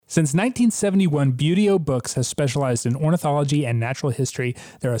Since 1971, Buteo Books has specialized in ornithology and natural history.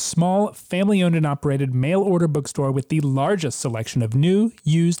 They're a small, family-owned and operated mail-order bookstore with the largest selection of new,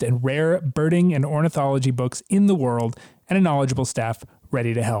 used, and rare birding and ornithology books in the world, and a knowledgeable staff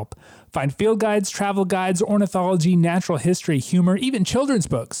ready to help. Find field guides, travel guides, ornithology, natural history, humor, even children's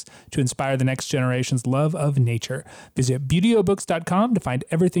books to inspire the next generation's love of nature. Visit buteobooks.com to find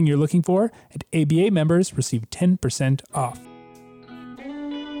everything you're looking for, and ABA members receive 10% off.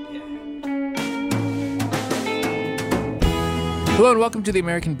 Hello and welcome to the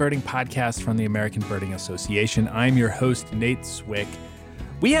American Birding Podcast from the American Birding Association. I'm your host, Nate Swick.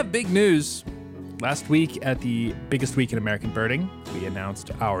 We have big news. Last week at the biggest week in American birding, we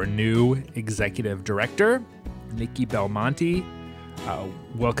announced our new executive director, Nikki Belmonte.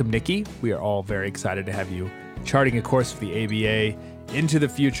 Welcome, Nikki. We are all very excited to have you charting a course for the ABA into the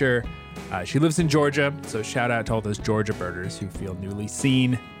future. She lives in Georgia, so shout out to all those Georgia birders who feel newly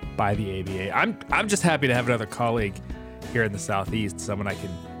seen by the ABA. I'm just happy to have another colleague here in the Southeast, someone I can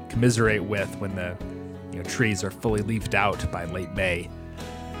commiserate with when the trees are fully leafed out by late May.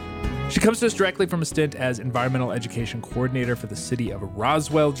 She comes to us directly from a stint as Environmental Education Coordinator for the city of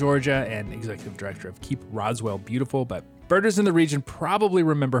Roswell, Georgia, and Executive Director of Keep Roswell Beautiful, but birders in the region probably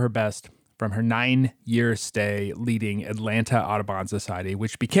remember her best from her 9-year stay leading Atlanta Audubon Society,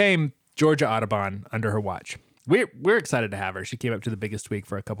 which became Georgia Audubon under her watch. We're excited to have her. She came up to the biggest week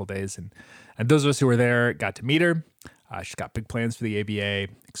for a couple days, and those of us who were there got to meet her. She's got big plans for the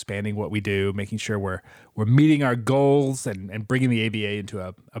ABA, expanding what we do, making sure we're meeting our goals and bringing the ABA into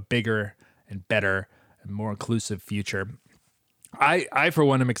a bigger and better and more inclusive future. I for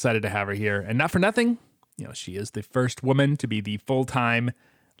one, am excited to have her here, and not for nothing. She is the first woman to be the full-time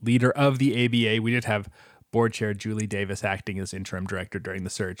leader of the ABA. We did have board chair Julie Davis acting as interim director during the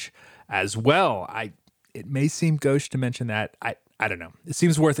search as well. It may seem gauche to mention that. I don't know. It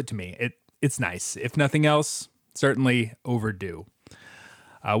seems worth it to me. It's nice. If nothing else, certainly overdue.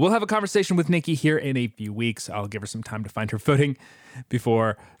 We'll have a conversation with Nikki here in a few weeks. I'll give her some time to find her footing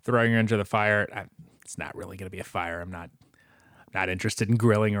before throwing her into the fire. It's not really going to be a fire. I'm not interested in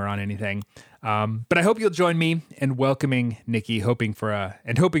grilling her on anything. But I hope you'll join me in welcoming Nikki, hoping for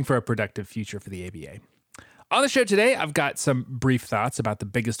a productive future for the ABA. On the show today, I've got some brief thoughts about the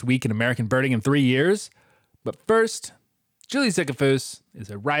biggest week in American birding in 3 years. But first, Julie Zickafoose is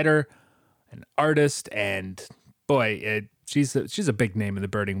a writer, an artist, and boy, she's a big name in the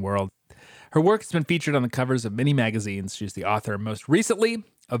birding world. Her work has been featured on the covers of many magazines. She's the author, most recently,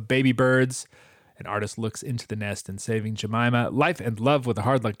 of Baby Birds, An Artist Looks into the Nest and Saving Jemima, Life and Love with a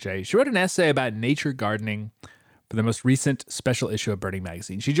Hard Luck Jay. She wrote an essay about nature gardening for the most recent special issue of Birding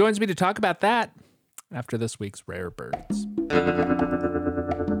Magazine. She joins me to talk about that after this week's Rare Birds.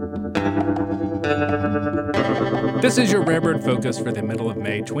 This is your Rare Bird Focus for the middle of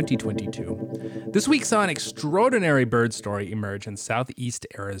May 2022. This week saw an extraordinary bird story emerge in southeast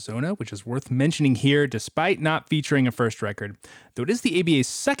Arizona, which is worth mentioning here despite not featuring a first record, though it is the ABA's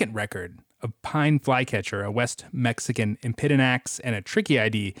second record of pine flycatcher, a West Mexican Impidinax, and a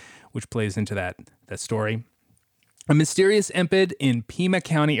Trichyide, which plays into that story. A mysterious impid in Pima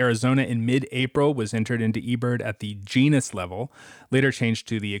County, Arizona in mid-April was entered into eBird at the genus level, later changed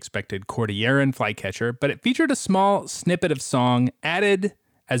to the expected Cordilleran flycatcher, but it featured a small snippet of song added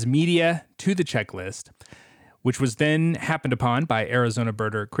as media to the checklist, which was then happened upon by Arizona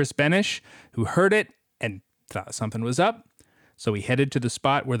birder Chris Benish, who heard it and thought something was up. So he headed to the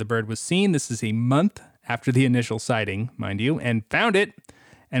spot where the bird was seen. This is a month after the initial sighting, mind you, and found it,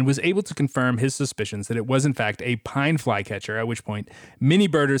 and was able to confirm his suspicions that it was in fact a pine flycatcher, at which point many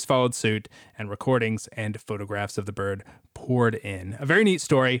birders followed suit and recordings and photographs of the bird poured in. A very neat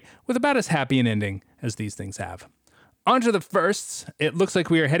story with about as happy an ending as these things have. On to the firsts. It looks like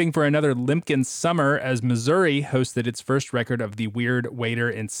we are heading for another Limpkin summer as Missouri hosted its first record of the weird wader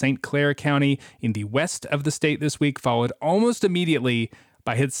in St. Clair County in the west of the state this week, followed almost immediately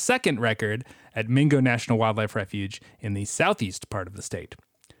by its second record at Mingo National Wildlife Refuge in the southeast part of the state.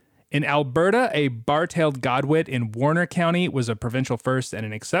 In Alberta, a bar-tailed godwit in Warner County was a provincial first and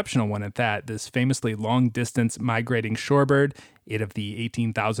an exceptional one at that. This famously long-distance migrating shorebird, it of the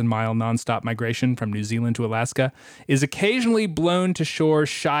 18,000-mile nonstop migration from New Zealand to Alaska, is occasionally blown to shore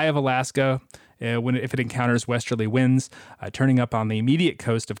shy of Alaska if it encounters westerly winds, turning up on the immediate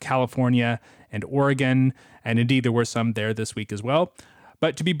coast of California and Oregon, and indeed there were some there this week as well.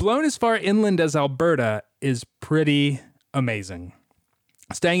 But to be blown as far inland as Alberta is pretty amazing.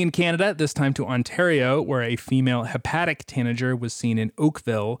 Staying in Canada, this time to Ontario, where a female hepatic tanager was seen in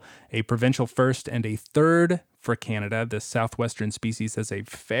Oakville, a provincial first and a third for Canada. This southwestern species has a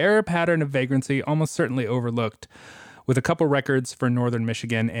fair pattern of vagrancy, almost certainly overlooked, with a couple records for Northern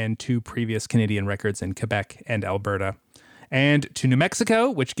Michigan and 2 previous Canadian records in Quebec and Alberta. And to New Mexico,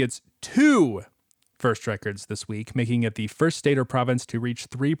 which gets 2 first records this week, making it the first state or province to reach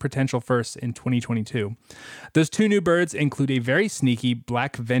 3 potential firsts in 2022. Those 2 new birds include a very sneaky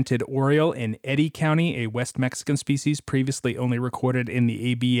black-vented oriole in Eddy County, a West Mexican species previously only recorded in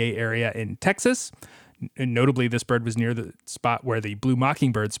the ABA area in Texas. And notably, this bird was near the spot where the blue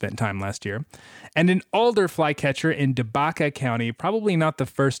mockingbird spent time last year. And an alder flycatcher in Debaca County, probably not the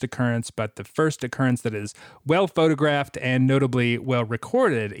first occurrence, but the first occurrence that is well photographed and notably well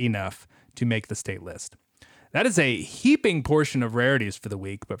recorded enough to make the state list. That is a heaping portion of rarities for the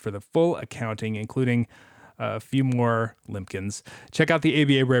week, but for the full accounting, including a few more limpkins, check out the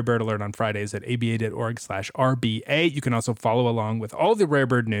ABA Rare Bird Alert on Fridays at aba.org/RBA. You can also follow along with all the rare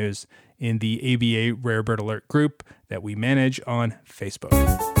bird news in the ABA Rare Bird Alert group that we manage on Facebook.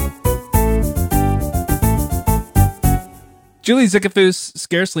 Julie Zickafoose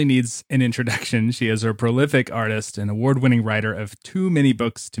scarcely needs an introduction. She is a prolific artist and award-winning writer of too many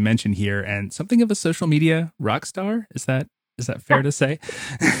books to mention here, and something of a social media rock star. Is that fair to say?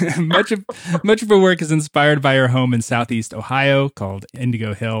 Much of her work is inspired by her home in Southeast Ohio called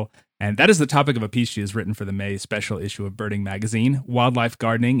Indigo Hill, and that is the topic of a piece she has written for the May special issue of Birding Magazine, Wildlife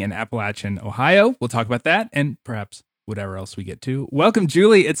Gardening in Appalachian, Ohio. We'll talk about that and perhaps whatever else we get to. Welcome,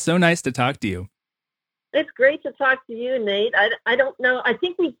 Julie. It's so nice to talk to you. It's great to talk to you, Nate. I don't know. I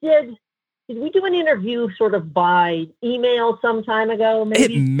think we did we do an interview sort of by email some time ago?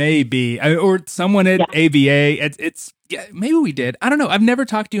 Maybe? It may be. Or someone at ABA. It's maybe we did. I don't know. I've never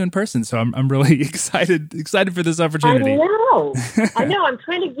talked to you in person, so I'm really excited for this opportunity. I know. I'm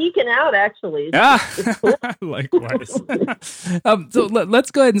kind of geeking out, actually. It's cool. Likewise. So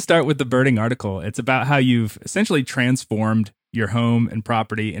let's go ahead and start with the birding article. It's about how you've essentially transformed your home and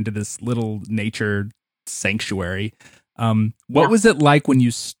property into this little nature sanctuary. What was it like when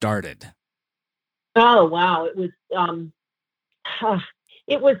you started? Oh, wow.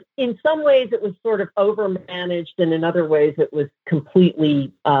 It was, in some ways, it was sort of overmanaged, and in other ways, it was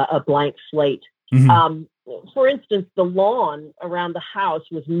completely a blank slate. Mm-hmm. For instance, the lawn around the house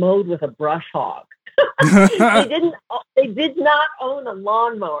was mowed with a brush hog. They did not own a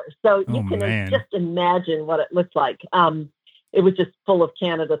lawnmower, so you can just imagine what it looked like. It was just full of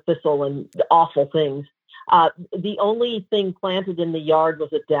Canada thistle and awful things. The only thing planted in the yard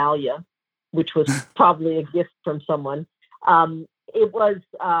was a dahlia, which was probably a gift from someone. There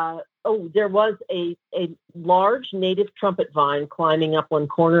was a large native trumpet vine climbing up one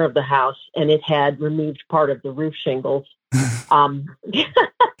corner of the house, and it had removed part of the roof shingles. So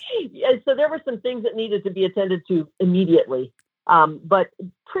there were some things that needed to be attended to immediately. But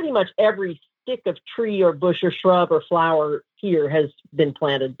pretty much every stick of tree or bush or shrub or flower here has been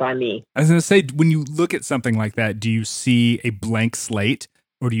planted by me. I was going to say, when you look at something like that, do you see a blank slate,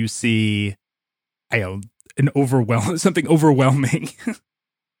 or do you see, something overwhelming?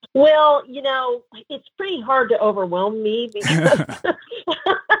 Well, it's pretty hard to overwhelm me because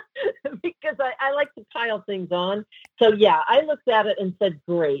I like to pile things on. So yeah, I looked at it and said,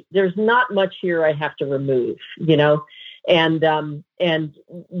 great, there's not much here I have to remove, and I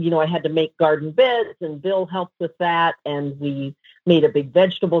had to make garden beds, and Bill helped with that, and we made a big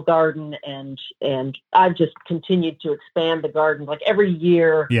vegetable garden, and I've just continued to expand the garden. Like every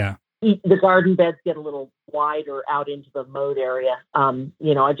year, the garden beds get a little wider out into the mowed area.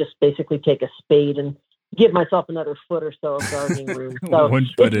 I just basically take a spade and give myself another foot or so of gardening room. So one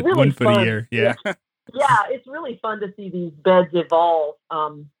foot a year. Yeah. Yeah, it's really fun to see these beds evolve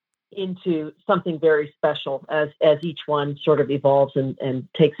into something very special as each one sort of evolves and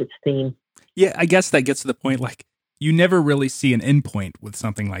takes its theme. Yeah, I guess that gets to the point, like, you never really see an endpoint with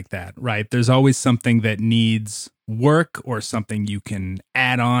something like that, right? There's always something that needs work or something you can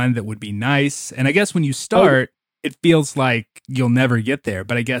add on that would be nice. And I guess when you start, it feels like you'll never get there.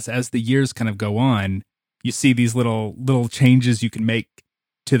 But I guess as the years kind of go on, you see these little changes you can make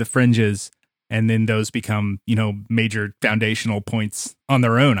to the fringes, and then those become, major foundational points on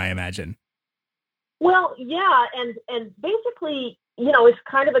their own, I imagine. Well, yeah, and basically, it's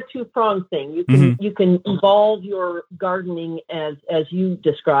kind of a two-pronged thing. You can evolve your gardening as you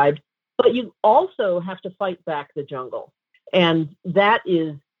described, but you also have to fight back the jungle. And that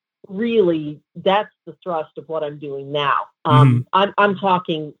is that's the thrust of what I'm doing now. I'm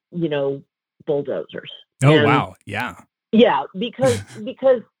talking, bulldozers. Oh, wow. Yeah. Yeah, because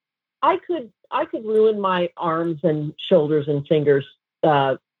I could ruin my arms and shoulders and fingers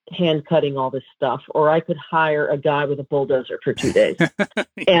hand cutting all this stuff, or I could hire a guy with a bulldozer for 2 days.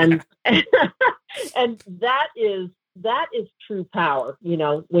 And that is that is true power.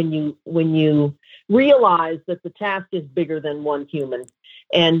 When you realize that the task is bigger than one human,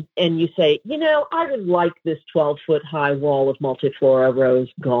 and you say, I would like this 12-foot high wall of multiflora rose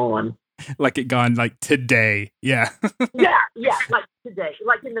gone. Like it gone like today. Yeah. yeah, like today,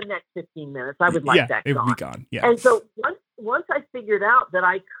 like in the next 15 minutes, I would like that it gone. would be gone. Yeah. And so once I figured out that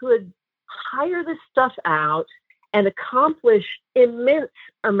I could hire this stuff out and accomplish immense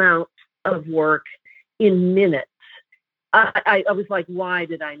amounts of work in minutes, I was like, why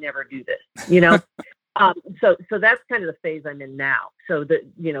did I never do this? So that's kind of the phase I'm in now. So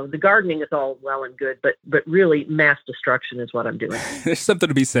the gardening is all well and good, but really mass destruction is what I'm doing. There's something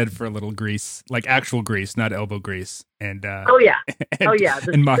to be said for a little grease, like actual grease, not elbow grease. And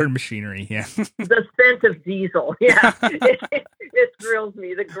and modern machinery. Yeah. The scent of diesel. Yeah. It thrills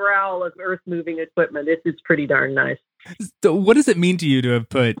me. The growl of earth moving equipment. It's pretty darn nice. So what does it mean to you to have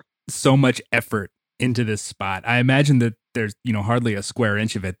put so much effort into this spot? I imagine that there's, hardly a square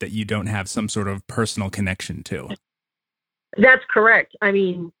inch of it that you don't have some sort of personal connection to. That's correct. I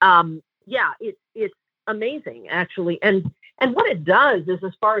mean, it's amazing, actually. And what it does is,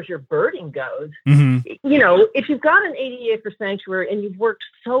 as far as your birding goes, if you've got an 80-acre sanctuary and you've worked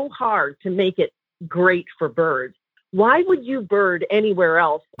so hard to make it great for birds, why would you bird anywhere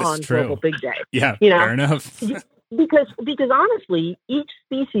else on Global Big Day? Yeah, fair enough. Because honestly, each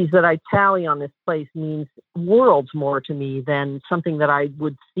species that I tally on this place means worlds more to me than something that I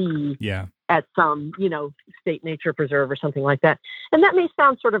would see at some, state nature preserve or something like that. And that may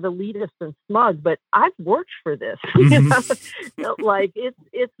sound sort of elitist and smug, but I've worked for this. Like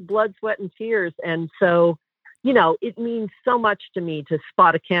it's blood, sweat, and tears. And so, it means so much to me to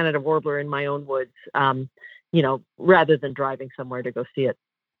spot a Canada warbler in my own woods, rather than driving somewhere to go see it.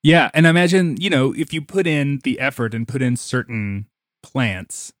 Yeah, and imagine, if you put in the effort and put in certain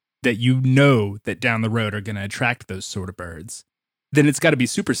plants that that down the road are going to attract those sort of birds, then it's got to be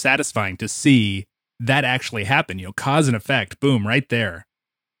super satisfying to see that actually happen, cause and effect, boom, right there.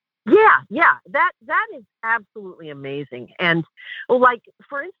 Yeah, that is absolutely amazing. And like,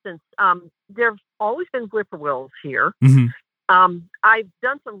 for instance, there've always been whippoorwills here. Mm-hmm. I've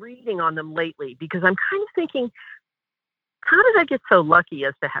done some reading on them lately because I'm kind of thinking, how did I get so lucky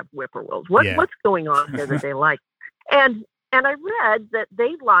as to have whippoorwills? What's going on here that they like? And I read that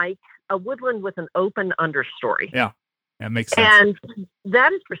they like a woodland with an open understory. Yeah, that makes sense. And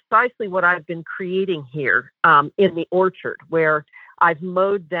that is precisely what I've been creating here in the orchard, where I've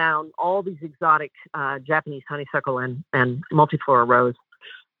mowed down all these exotic Japanese honeysuckle and multiflora rose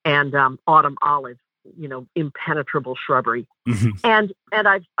and autumn olive, impenetrable shrubbery. Mm-hmm. And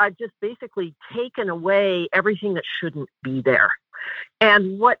I've just basically taken away everything that shouldn't be there.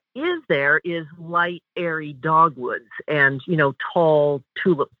 And what is there is light, airy dogwoods and, tall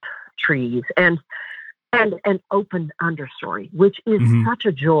tulip trees and an open understory, which is such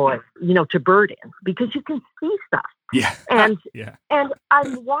a joy, to bird in because you can see stuff. Yeah. And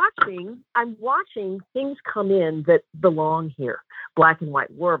I'm watching things come in that belong here. Black and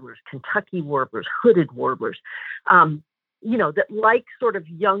white warblers, Kentucky warblers, hooded warblers, that like sort of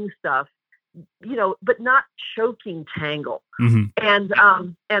young stuff, but not choking tangle.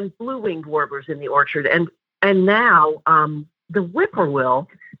 Mm-hmm. And blue-winged warblers in the orchard. And now the whippoorwill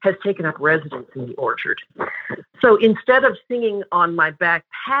has taken up residence in the orchard. So instead of singing on my back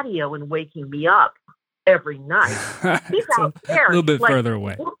patio and waking me up every night, he's out there. A little bit further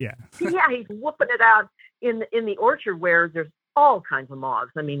away. Yeah. Yeah, he's whooping it out in the orchard where there's all kinds of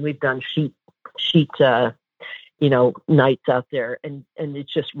moths. I mean, we've done sheet nights out there, and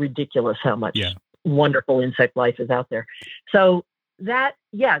it's just ridiculous how much wonderful insect life is out there. So that's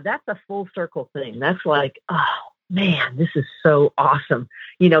a full circle thing. That's like, oh man, this is so awesome,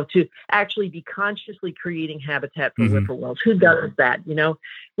 to actually be consciously creating habitat for whippoorwills. Who does that,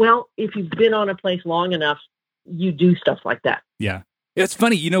 Well, if you've been on a place long enough, you do stuff like that. Yeah. It's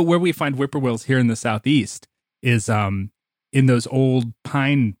funny, where we find whippoorwills here in the Southeast is in those old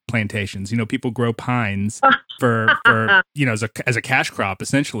pine plantations. People grow pines for as a cash crop,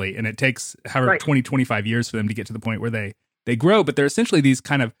 essentially, and it takes 20-25 years for them to get to the point where they grow, but they're essentially these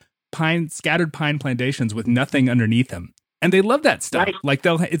kind of scattered pine plantations with nothing underneath them. And they love that stuff. Right. Like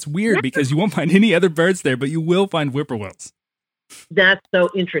it's weird because you won't find any other birds there, but you will find whippoorwills. That's so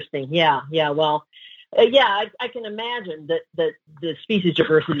interesting. Yeah. Well, I can imagine that the species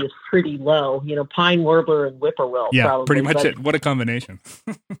diversity is pretty low. Pine warbler and whippoorwill. Yeah, probably, pretty much it. What a combination.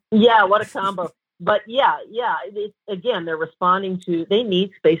 Yeah, what a combo. But again, they're responding to, they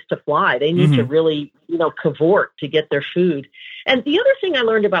need space to fly. They need to really, cavort to get their food. And the other thing I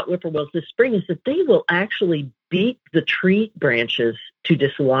learned about whippoorwills this spring is that they will actually beat the tree branches to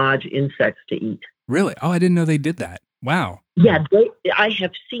dislodge insects to eat. Really? Oh, I didn't know they did that. Wow. Yeah, I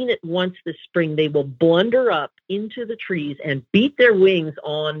have seen it once this spring. They will blunder up into the trees and beat their wings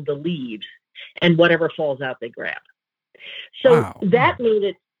on the leaves, and whatever falls out, they grab. So Wow. that made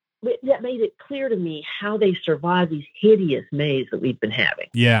it clear to me how they survive these hideous Mays that we've been having.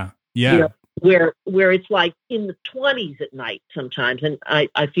 Yeah. Yeah. You know, where it's like in the 20s at night sometimes, and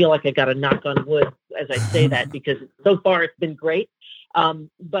I feel like I got to knock on wood as I say that because so far it's been great.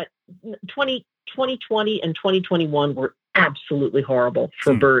 But 2020 and 2021 were absolutely horrible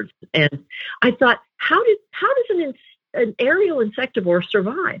for birds, and I thought, how does an aerial insectivore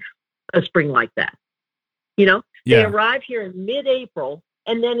survive a spring like that? You know, they arrive here in mid-April,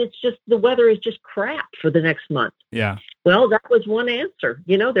 and then it's just the weather is just crap for the next month. Yeah. Well, that was one answer.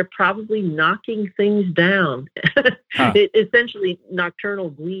 You know, they're probably knocking things down. Essentially nocturnal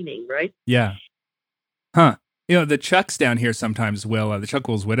gleaning, right? Yeah. Huh. You know, the chucks down here sometimes will, the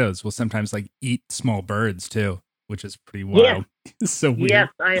Chuckwell's widows will sometimes like eat small birds too, which is pretty wild. It's so weird. Yes,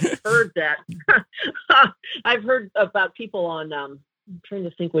 I have heard that. I've heard about people on, I'm trying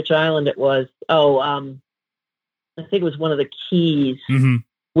to think which island it was. I think it was one of the Keys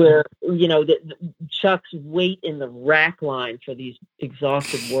where, you know, the chucks wait in the rack line for these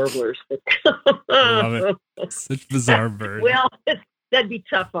exhausted warblers. Love it. Such bizarre bird. Well, that'd be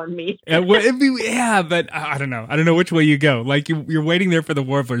tough on me. But I don't know. I don't know which way you go. Like you're waiting there for the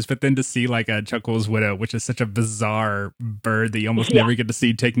warblers, but then to see like a Chuckwell's widow, which is such a bizarre bird that you almost never get to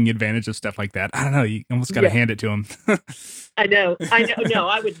see taking advantage of stuff like that. I don't know. You almost got to hand it to him. I know. No,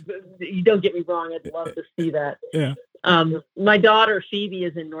 I would. You don't get me wrong. I'd love to see that. Yeah. My daughter Phoebe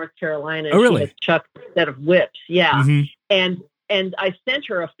is in North Carolina. Oh, really? She has chucks instead of whips. Yeah. Mm-hmm. And I sent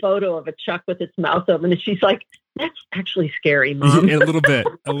her a photo of a chuck with its mouth open, and she's like, "That's actually scary, Mom." A little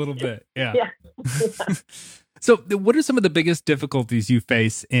bit. Yeah. So what are some of the biggest difficulties you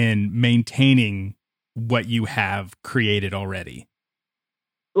face in maintaining what you have created already?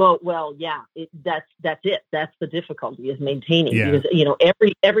 Well, yeah. That's it. That's the difficulty is maintaining because, you know,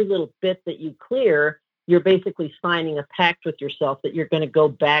 every little bit that you clear, you're basically signing a pact with yourself that you're going to go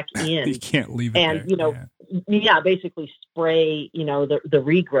back in. You can't leave it and there. You know, basically spray, you know, the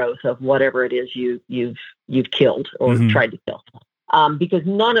regrowth of whatever it is you've killed or tried to kill, because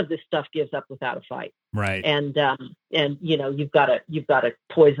none of this stuff gives up without a fight. Right. And you know, you've got to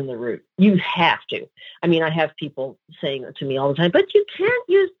poison the root. You have to. I mean, I have people saying to me all the time, but you can't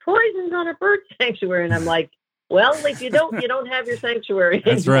use poisons on a bird sanctuary, and I'm like, well, if you don't have your sanctuary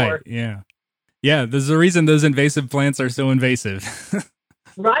That's anymore. Right. Yeah. Yeah, there's a reason those invasive plants are so invasive.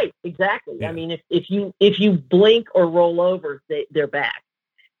 Right, exactly. Yeah. I mean, if you blink or roll over, they're back.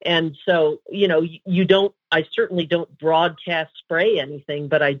 And so, you know, I certainly don't broadcast spray anything,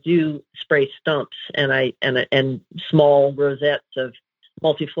 but I do spray stumps and small rosettes of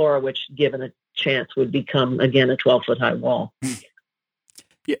multiflora, which given a chance would become again a 12-foot high wall.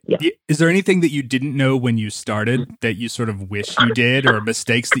 Yeah. Is there anything that you didn't know when you started that you sort of wish you did, or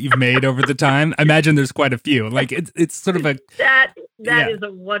mistakes that you've made over the time? I imagine there's quite a few. Like it's sort of a that is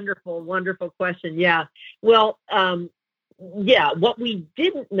a wonderful, wonderful question. Yeah. Well, what we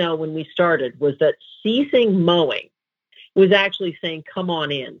didn't know when we started was that ceasing mowing was actually saying, "Come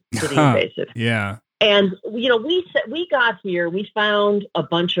on in" to the invasive. Yeah. And, you know, we got here, we found a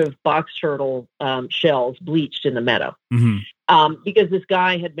bunch of box turtle shells bleached in the meadow. Because this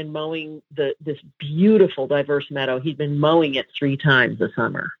guy had been mowing this beautiful diverse meadow. He'd been mowing it 3 times this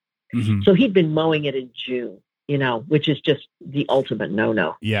summer. So he'd been mowing it in June, you know, which is just the ultimate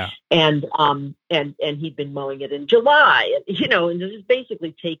no-no. Yeah. And he'd been mowing it in July, you know, and just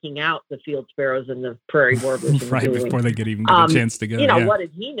basically taking out the field sparrows and the prairie warblers. Right, before they get a chance to go. You know, what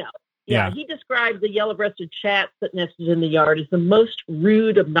did he know? Yeah, he described the yellow-breasted chats that nested in the yard as the most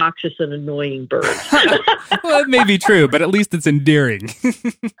rude, obnoxious, and annoying birds. Well, it may be true, but at least it's endearing.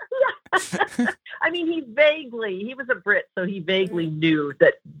 I mean, he was a Brit, so he vaguely knew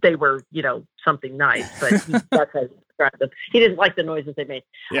that they were, you know, something nice, but that's how he described them. He didn't like the noises they made.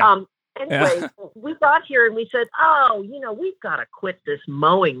 Yeah. Anyway, we got here and we said, oh, you know, we've got to quit this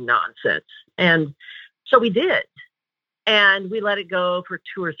mowing nonsense. And so we did. And we let it go for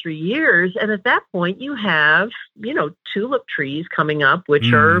 2 or 3 years. And at that point, you have, you know, tulip trees coming up,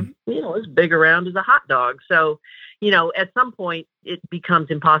 which are, you know, as big around as a hot dog. So, you know, at some point, it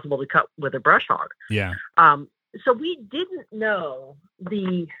becomes impossible to cut with a brush hog. Yeah. So we didn't know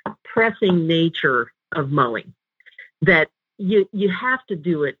the pressing nature of mowing, that you have to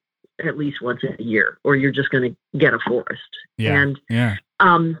do it at least once a year, or you're just going to get a forest. Yeah.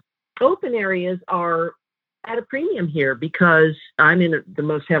 And open areas are at a premium here because I'm in the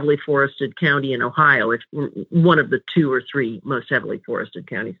most heavily forested county in Ohio. It's one of the 2 or 3 most heavily forested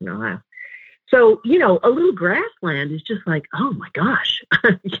counties in Ohio. So, a little grassland is just like, oh my gosh,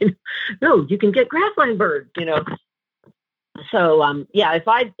 no, you can get grassland birds, So, if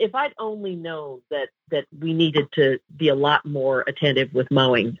I'd only known that we needed to be a lot more attentive with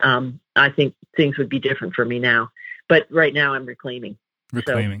mowing, I think things would be different for me now. But right now I'm reclaiming.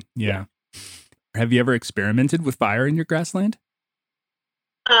 Reclaiming, so, yeah. Have you ever experimented with fire in your grassland?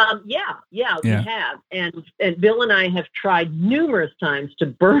 Yeah, we have, and Bill and I have tried numerous times to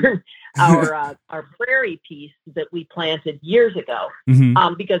burn our prairie piece that we planted years ago,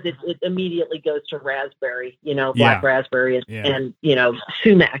 because it immediately goes to raspberry, black raspberry and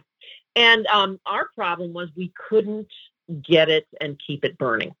sumac, and our problem was we couldn't get it and keep it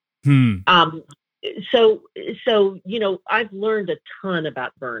burning. So I've learned a ton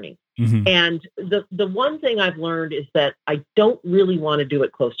about burning. And the one thing I've learned is that I don't really want to do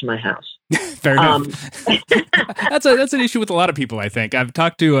it close to my house. Fair enough. That's an issue with a lot of people, I think. I've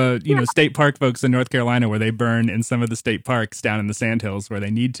talked to state park folks in North Carolina where they burn in some of the state parks down in the Sandhills where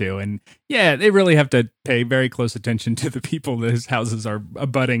they need to. And yeah, they really have to pay very close attention to the people whose houses are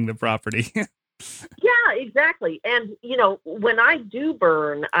abutting the property. Yeah, exactly. And, when I do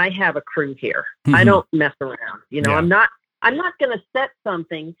burn, I have a crew here. I don't mess around. I'm not going to set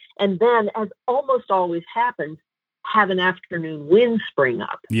something and then, as almost always happens, have an afternoon wind spring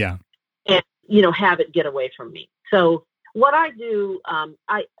up. Yeah. And, have it get away from me. So what I do,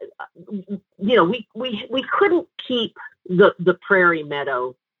 we couldn't keep the prairie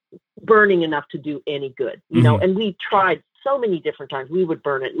meadow burning enough to do any good, and we tried so many different times. We would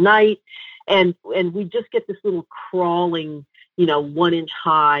burn at night and we just get this little crawling, 1 inch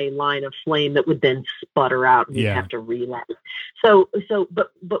high line of flame that would then sputter out and you have to relight.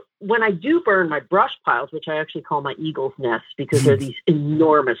 But when I do burn my brush piles, which I actually call my eagle's nests because they're these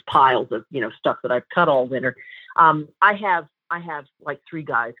enormous piles of, stuff that I've cut all winter. I have like 3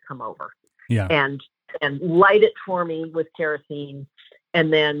 guys come over and light it for me with kerosene.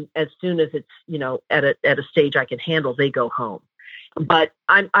 And then as soon as it's, at a stage I can handle, they go home. But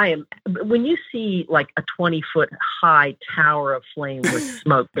I am, when you see like a 20-foot high tower of flame with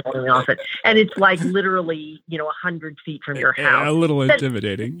smoke going off it, and it's like literally, 100 feet from your house. A little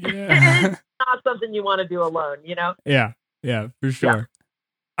intimidating. Yeah. It's not something you want to do alone, Yeah, for sure.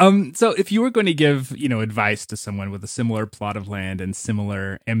 Yeah. So if you were going to give, advice to someone with a similar plot of land and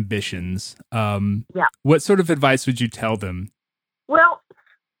similar ambitions, what sort of advice would you tell them? Well,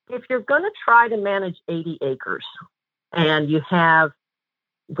 if you're going to try to manage 80 acres and you have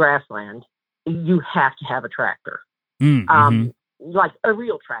grassland, you have to have a tractor, like a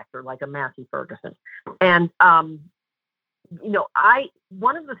real tractor, like a Massey Ferguson. And,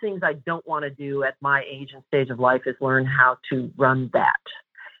 one of the things I don't want to do at my age and stage of life is learn how to run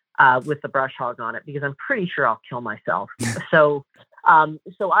that with the brush hog on it, because I'm pretty sure I'll kill myself. So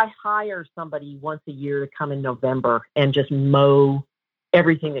I hire somebody once a year to come in November and just mow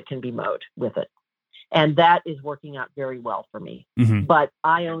everything that can be mowed with it. And that is working out very well for me. But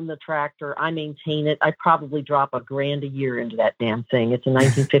I own the tractor. I maintain it. I probably drop $1,000 a year into that damn thing. It's a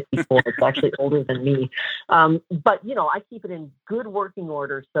 1954. It's actually older than me. But, I keep it in good working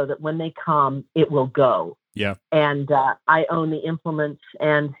order so that when they come, it will go. Yeah. And I own the implements.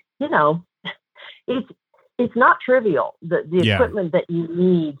 And, it's not trivial, the equipment that you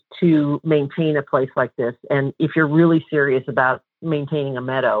need to maintain a place like this. And if you're really serious about maintaining a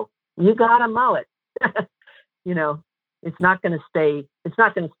meadow, you got to mow it. It's not going to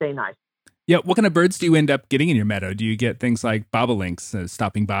stay nice. Yeah. What kind of birds do you end up getting in your meadow? Do you get things like bobolinks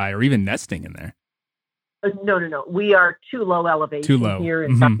stopping by or even nesting in there? No. We are too low elevation here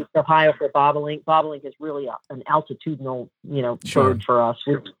in Southeast Ohio for bobolink. Bobolink is really an altitudinal, bird for us.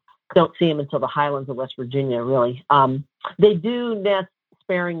 We don't see them until the highlands of West Virginia, really. They do nest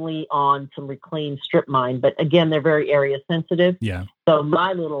sparingly on some reclaimed strip mine, but again, they're very area sensitive. Yeah. So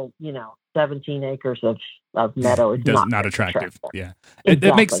my little, 17 acres of meadow is not attractive. Yeah. Exactly.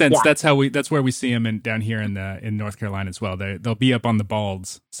 It makes sense. Yeah. That's where we see them down here in North Carolina as well. They'll be up on the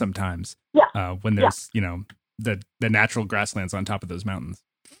balds sometimes. Yeah. When there's, the natural grasslands on top of those mountains.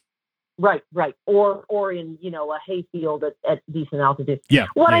 Right. Or in, a hayfield at decent altitude. Yeah.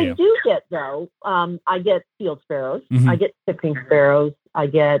 What I do get though, I get field sparrows. I get piping sparrows. I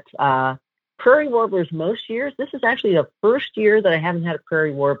get, prairie warblers most years. This is actually the first year that I haven't had a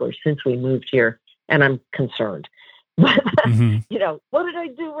prairie warbler since we moved here, and I'm concerned. But, what did I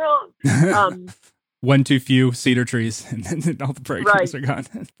do wrong? One too few cedar trees, and then all the prairie trees are gone.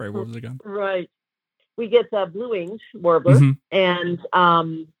 Prairie warblers are gone. Right. We get blue-winged warbler and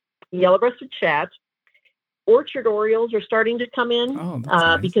yellow-breasted chat. Orchard orioles are starting to come in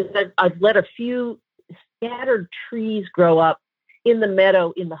nice. because I've let a few scattered trees grow up in the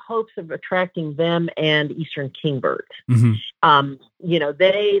meadow in the hopes of attracting them and eastern kingbirds.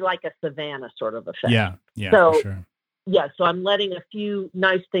 They like a savanna sort of effect. Yeah, so, for sure. Yeah, so I'm letting a few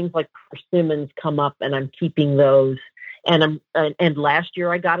nice things like persimmons come up, and I'm keeping those. And last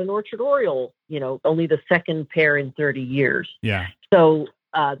year I got an orchard oriole, only the second pair in 30 years. Yeah. So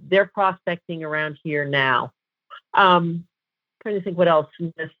they're prospecting around here now. Trying to think what else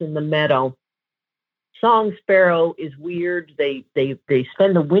is in the meadow. Song sparrow is weird. They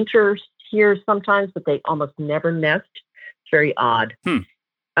spend the winter here sometimes, but they almost never nest. It's very odd.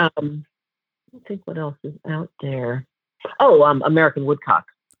 I think what else is out there. Oh, American woodcock.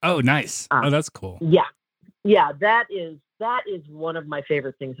 Oh, nice. That's cool. Yeah. That is one of my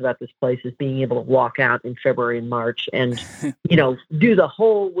favorite things about this place is being able to walk out in February and March and do the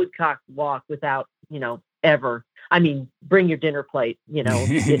whole woodcock walk without ever. I mean, bring your dinner plate,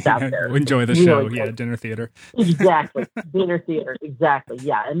 it's out there. Enjoy the show. Yeah, dinner theater. Exactly. Dinner theater. Exactly.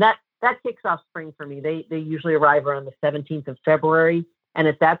 Yeah. And that kicks off spring for me. They usually arrive around the 17th of February. And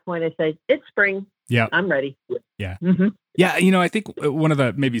at that point, I say, it's spring. Yeah. I'm ready. Yeah. Yeah. I think one of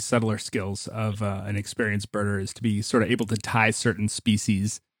the maybe subtler skills of an experienced birder is to be sort of able to tie certain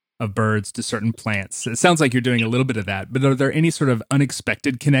species of birds to certain plants. It sounds like you're doing a little bit of that, but are there any sort of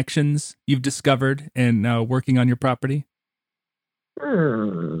unexpected connections you've discovered in working on your property?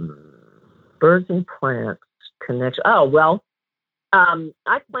 Birds and plants connection. Oh, well,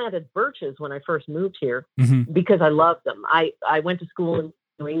 I planted birches when I first moved here because I loved them. I went to school in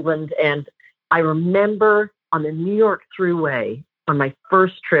New England, and I remember on the New York Thruway on my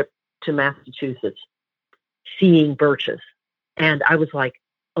first trip to Massachusetts seeing birches. And I was like,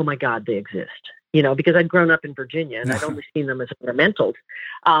 oh my God, they exist, because I'd grown up in Virginia and I'd only seen them as ornamentals.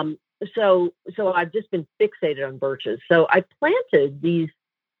 So I've just been fixated on birches. So I planted these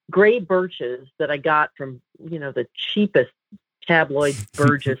gray birches that I got from, the cheapest tabloid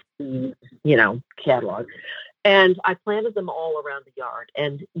Burgess, catalog. And I planted them all around the yard,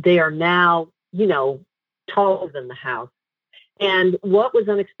 and they are now, taller than the house. And what was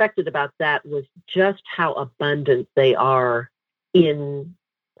unexpected about that was just how abundant they are in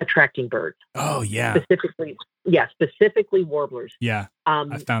attracting birds. Oh, yeah. Specifically warblers. Yeah,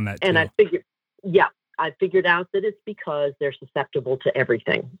 I found that too. And I figured out that it's because they're susceptible to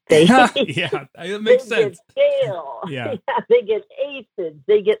everything. It makes sense. They get scale. They get aphids.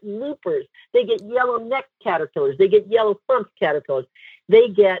 They get loopers. They get yellow neck caterpillars. They get yellow front caterpillars. They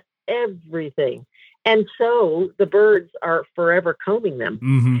get everything. And so the birds are forever combing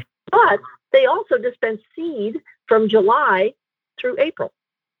them. But they also dispense seed from July through April.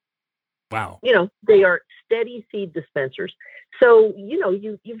 Wow. They are steady seed dispensers. So,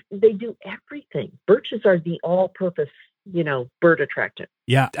 they do everything. Birches are the all-purpose, bird attractant.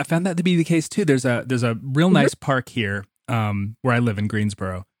 Yeah, I found that to be the case too. There's a real nice park here where I live in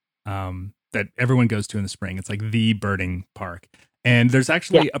Greensboro that everyone goes to in the spring. It's like the birding park. And there's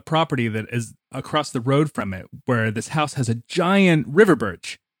actually a property that is across the road from it where this house has a giant river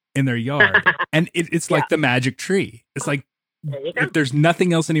birch in their yard. And it's like the magic tree. It's like, if there's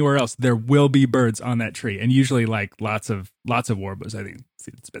nothing else anywhere else, there will be birds on that tree, and usually like lots of warblers. I think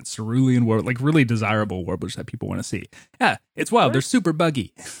it's been cerulean warblers, like really desirable warblers that people want to see. Yeah, it's wild. They're super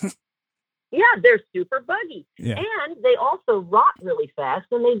buggy. Yeah, they're super buggy, and they also rot really fast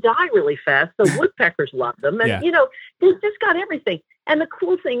and they die really fast. So woodpeckers love them, and they've just got everything. And the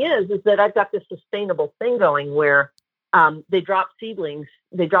cool thing is that I've got this sustainable thing going where they drop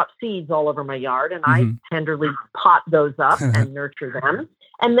seeds all over my yard, and I tenderly pot those up and nurture them.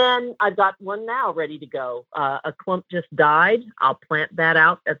 And then I've got one now ready to go. A clump just died. I'll plant that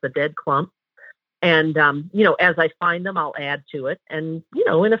out at the dead clump. And, as I find them, I'll add to it. And,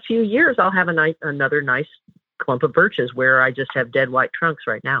 in a few years, I'll have another nice clump of birches where I just have dead white trunks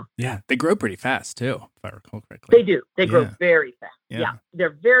right now. Yeah. They grow pretty fast too, if I recall correctly. They do. They grow very fast. Yeah.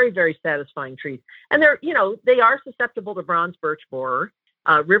 They're very, very satisfying trees. And they are susceptible to bronze birch borer.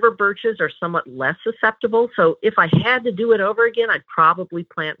 River birches are somewhat less susceptible. So if I had to do it over again, I'd probably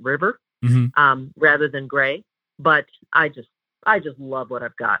plant river rather than gray. But I just love what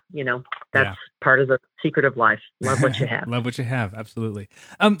I've got. That's part of the secret of life. Love what you have. Love what you have. Absolutely.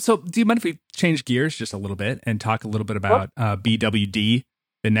 So do you mind if we change gears just a little bit and talk a little bit about BWD,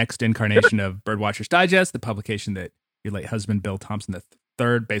 the next incarnation of Birdwatchers Digest, the publication that your late husband, Bill Thompson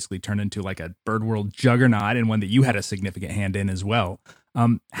III, basically turned into like a bird world juggernaut, and one that you had a significant hand in as well.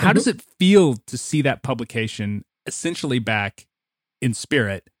 How does it feel to see that publication essentially back in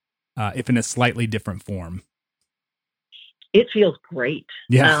spirit, if in a slightly different form? It feels great.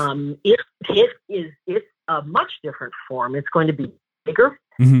 Yeah. It's a much different form. It's going to be bigger.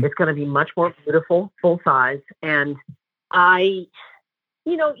 It's going to be much more beautiful, full size. And I,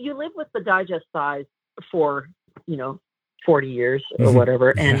 you live with the digest size for, 40 years or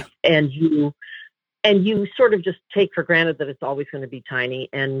whatever. And you sort of just take for granted that it's always going to be tiny,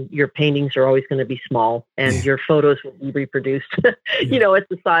 and your paintings are always going to be small, and your photos will be reproduced, at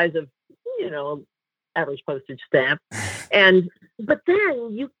the size of, average postage stamp. But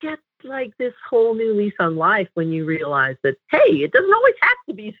then you get like this whole new lease on life when you realize that, hey, it doesn't always have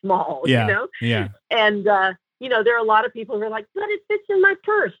to be small, Yeah. And, there are a lot of people who are like, but it fits in my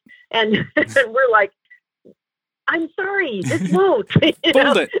purse. And we're like, I'm sorry, this won't.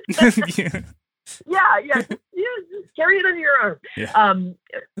 Fold it. Yeah. Just carry it under your arm. Yeah.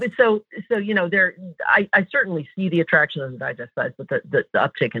 So I certainly see the attraction of the digest size, but the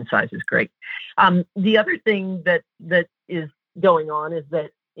uptick in size is great. The other thing that is going on is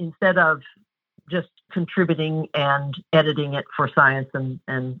that instead of just contributing and editing it for science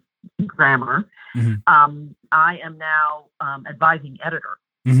and grammar, I am now advising editor.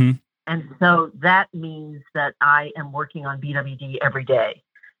 Mm-hmm. And so that means that I am working on BWD every day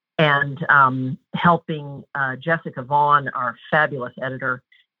and helping Jessica Vaughn, our fabulous editor,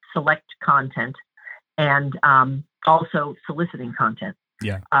 select content and also soliciting content.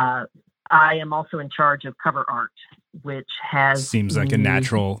 Yeah. I am also in charge of cover art, which seems like a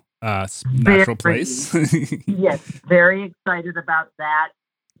natural place. Yes, very excited about that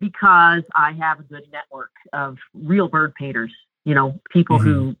because I have a good network of real bird painters, people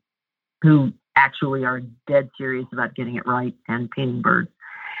who actually are dead serious about getting it right and painting birds.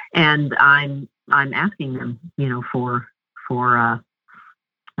 And I'm asking them, for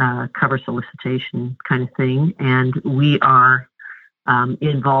cover solicitation kind of thing. And we are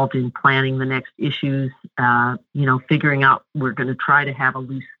involved in planning the next issues, figuring out, we're going to try to have a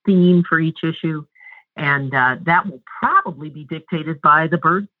loose theme for each issue. And that will probably be dictated by the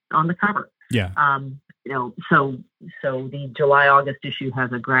bird on the cover. Yeah. So the July-August issue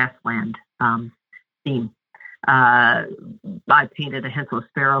has a grassland theme. I painted a Henslow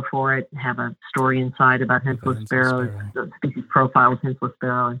sparrow for it, have a story inside about Henslow sparrows, the species profile of Henslow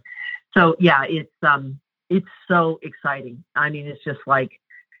sparrow. And so, yeah, it's so exciting. I mean, it's just like,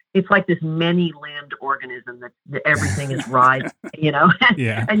 it's like this many-limbed organism that everything is right,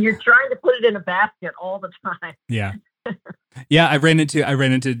 Yeah. And you're trying to put it in a basket all the time. Yeah. Yeah, I ran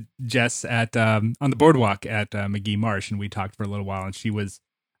into Jess at on the boardwalk at McGee Marsh, and we talked for a little while, and she was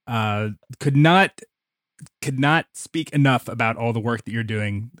could not speak enough about all the work that you're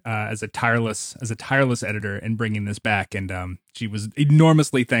doing as a tireless editor and bringing this back, and she was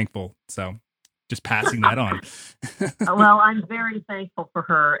enormously thankful. So just passing that on. Well, I'm very thankful for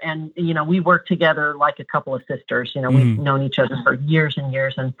her, and we work together like a couple of sisters. We've known each other for years and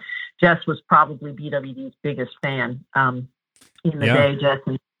years, and Jess was probably BWD's biggest fan in the day. Jess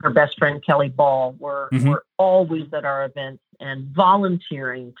and her best friend Kelly Ball were always at our events and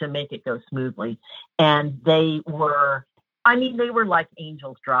volunteering to make it go smoothly, and they were like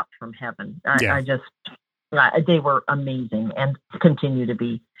angels dropped from heaven. They were amazing and continue to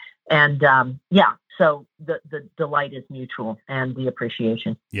be. And so the delight is mutual and the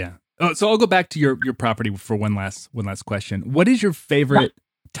appreciation. Yeah. Oh, so I'll go back to your property for one last question. What is your favorite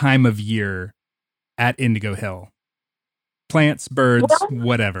time of year at Indigo Hill? Plants, birds,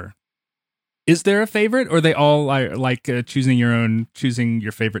 whatever. Is there a favorite, or are they all like choosing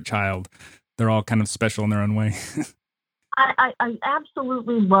your favorite child? They're all kind of special in their own way. I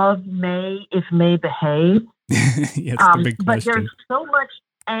absolutely love May if May behaves. Yeah, it's the big question. But there's so much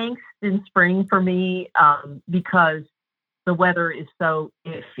angst in spring for me because the weather is so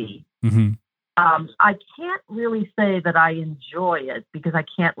iffy. Mm-hmm. I can't really say that I enjoy it because I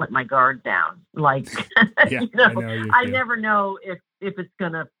can't let my guard down. Like, I never know if it's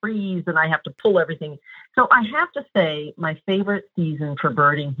going to freeze and I have to pull everything. So I have to say my favorite season for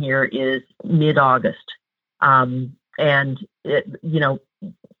birding here is mid-August. And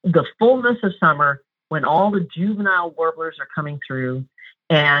the fullness of summer when all the juvenile warblers are coming through,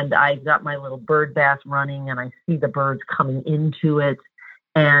 and I've got my little bird bath running and I see the birds coming into it,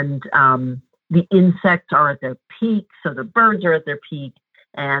 and the insects are at their peak, so the birds are at their peak,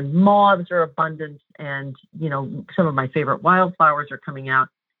 and moths are abundant, and some of my favorite wildflowers are coming out.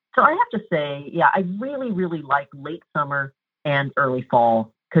 So I have to say, I really, really like late summer and early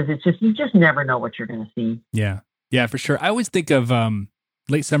fall because it's just, you just never know what you're going to see. Yeah, for sure. I always think of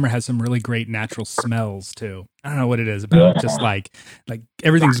late summer has some really great natural smells too. I don't know what it is about it. Just like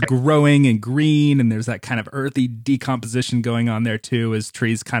everything's growing and green, and there's that kind of earthy decomposition going on there too as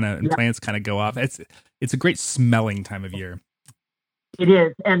trees and plants kind of go off. It's a great smelling time of year. It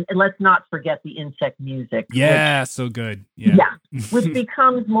is. And let's not forget the insect music. Yeah, so good. Yeah. Which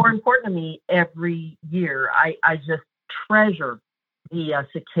becomes more important to me every year. I just treasure the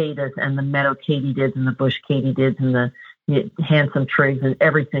cicadas and the meadow katydids and the bush katydids and the handsome trigs and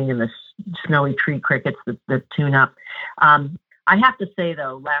everything, and the snowy tree crickets that tune up. I have to say,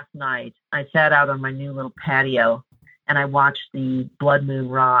 though, last night I sat out on my new little patio and I watched the blood moon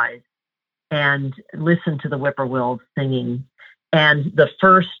rise and listened to the whippoorwills singing. And the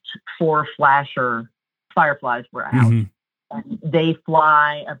first 4 flasher fireflies were out. Mm-hmm. And they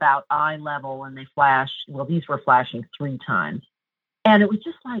fly about eye level and they flash. Well, these were flashing 3 times. And it was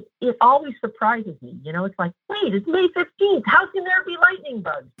just like, it always surprises me. You know, it's like, wait, it's May 15th. How can there be lightning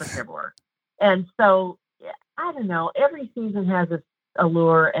bugs? But there were. And so, I don't know, every season has its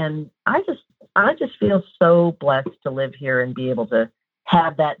allure. And I just feel so blessed to live here and be able to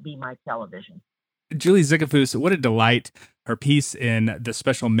have that be my television. Julie Zickafoose, what a delight. Her piece in the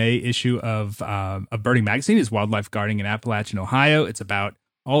special May issue of Birding Magazine is Wildlife Gardening in Appalachian, Ohio. It's about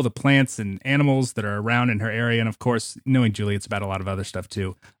all the plants and animals that are around in her area. And of course, knowing Julie, it's about a lot of other stuff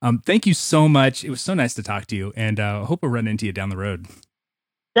too. Thank you so much. It was so nice to talk to you, and I hope we'll run into you down the road.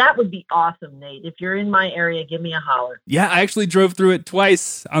 That would be awesome, Nate. If you're in my area, give me a holler. Yeah, I actually drove through it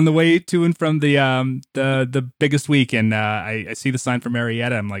twice on the way to and from the biggest week, and I see the sign for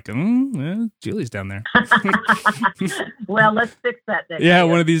Marietta. I'm like, Julie's down there. Well, let's fix that next Yeah,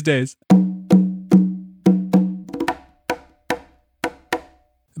 year. one of these days.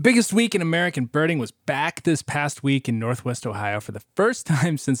 The biggest week in American birding was back this past week in Northwest Ohio for the first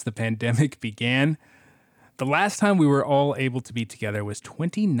time since the pandemic began. The last time we were all able to be together was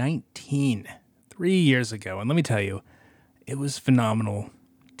 2019, 3 years ago. And let me tell you, it was phenomenal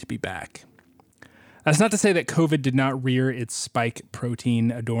to be back. That's not to say that COVID did not rear its spike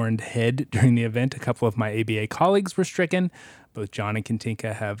protein-adorned head during the event. A couple of my ABA colleagues were stricken. Both John and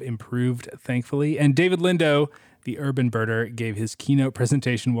Katinka have improved, thankfully. And David Lindo, the urban birder, gave his keynote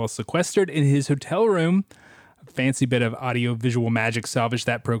presentation while sequestered in his hotel room. A fancy bit of audio-visual magic salvaged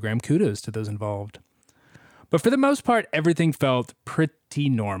that program. Kudos to those involved. But for the most part, everything felt pretty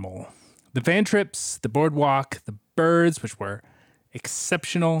normal. The van trips, the boardwalk, the birds, which were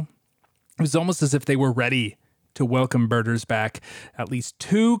exceptional. It was almost as if they were ready to welcome birders back. At least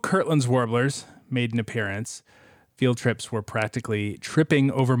 2 Kirtland's warblers made an appearance. Field trips were practically tripping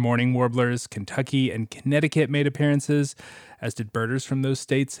over morning warblers. Kentucky and Connecticut made appearances, as did birders from those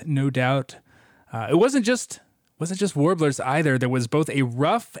states, no doubt. It wasn't just warblers either. There was both a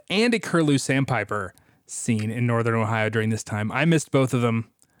rough and a curlew sandpiper seen in northern Ohio during this time. I missed both of them.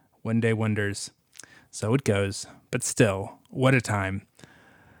 One day wonders. So it goes. But still, what a time.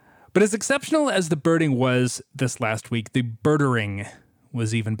 But as exceptional as the birding was this last week, the birdering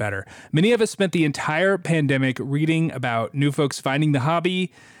was even better. Many of us spent the entire pandemic reading about new folks finding the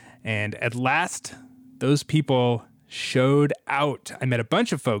hobby, and at last, those people showed out. I met a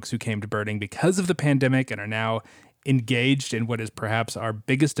bunch of folks who came to birding because of the pandemic and are now engaged in what is perhaps our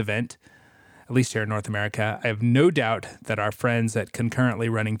biggest event, at least here in North America. I have no doubt that our friends at concurrently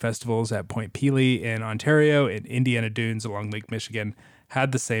running festivals at Point Pelee in Ontario and Indiana Dunes along Lake Michigan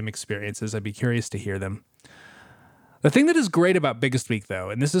had the same experiences. I'd be curious to hear them. The thing that is great about Biggest Week, though,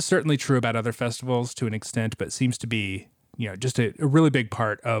 and this is certainly true about other festivals to an extent, but seems to be, just a really big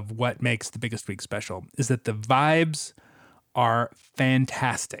part of what makes the Biggest Week special, is that the vibes are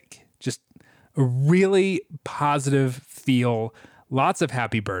fantastic. Just a really positive feel, lots of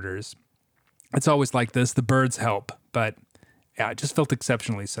happy birders. It's always like this. The birds help, but yeah, it just felt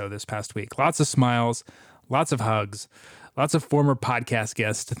exceptionally so this past week. Lots of smiles, lots of hugs, lots of former podcast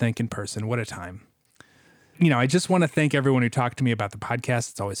guests to thank in person. What a time. I just want to thank everyone who talked to me about the podcast.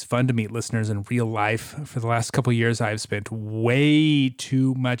 It's always fun to meet listeners in real life. For the last couple of years, I've spent way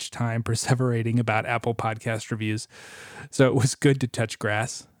too much time perseverating about Apple Podcast reviews. So it was good to touch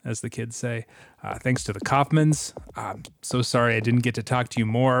grass, as the kids say. Thanks to the Kaufmans. I'm so sorry I didn't get to talk to you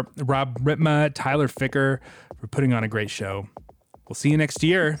more. Rob Ritma, Tyler Ficker for putting on a great show. We'll see you next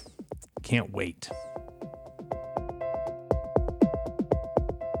year. Can't wait.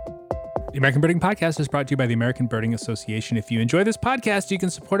 The American Birding Podcast is brought to you by the American Birding Association. If you enjoy this podcast, you can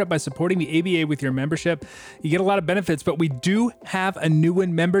support it by supporting the ABA with your membership. You get a lot of benefits, but we do have a new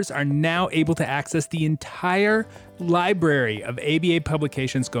one. Members are now able to access the entire library of ABA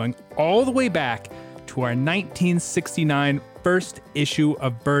publications going all the way back to our 1969 first issue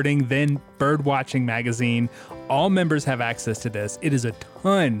of Birding, then Birdwatching magazine. All members have access to this. It is a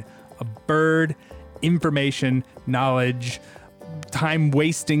ton of bird information, knowledge,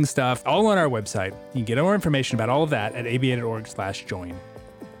 time-wasting stuff, all on our website. You can get more information about all of that at aba.org/join.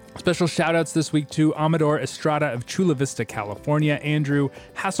 Special shout-outs this week to Amador Estrada of Chula Vista, California, Andrew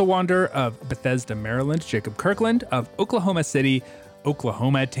Hasselwander of Bethesda, Maryland, Jacob Kirkland of Oklahoma City,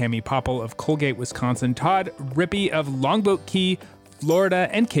 Oklahoma, Tammy Popple of Colgate, Wisconsin, Todd Rippey of Longboat Key, Florida,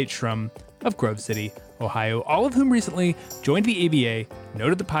 and Kate Schrum of Grove City, Ohio, all of whom recently joined the ABA,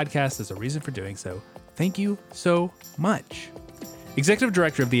 noted the podcast as a reason for doing so. Thank you so much. Executive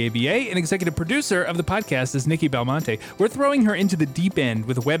director of the ABA and executive producer of the podcast is Nikki Belmonte. We're throwing her into the deep end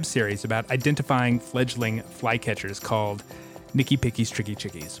with a web series about identifying fledgling flycatchers called Nikki Picky's Tricky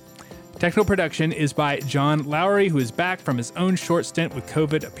Chickies. Technical production is by John Lowry, who is back from his own short stint with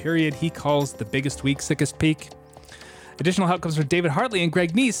COVID, a period he calls the biggest week, sickest peak. Additional help comes from David Hartley and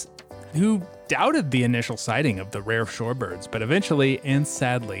Greg Neese, who doubted the initial sighting of the rare shorebirds, but eventually and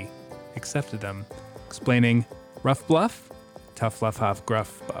sadly accepted them, explaining rough bluff, tough fluff huff,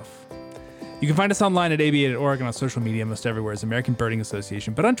 gruff buff. You can find us online at aba.org and on social media most everywhere as American Birding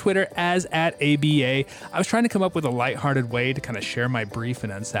Association, but on Twitter as @ABA. I was trying to come up with a lighthearted way to kind of share my brief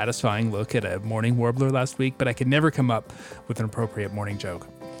and unsatisfying look at a mourning warbler last week, but I could never come up with an appropriate morning joke.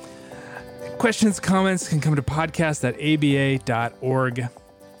 Questions, comments can come to podcast@aba.org.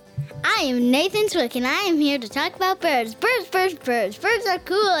 I am Nathan Swick, and I am here to talk about birds. Birds, birds, birds. Birds are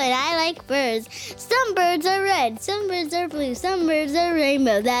cool, and I like birds. Some birds are red, some birds are blue, some birds are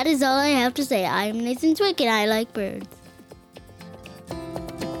rainbow. That is all I have to say. I am Nathan Swick, and I like birds.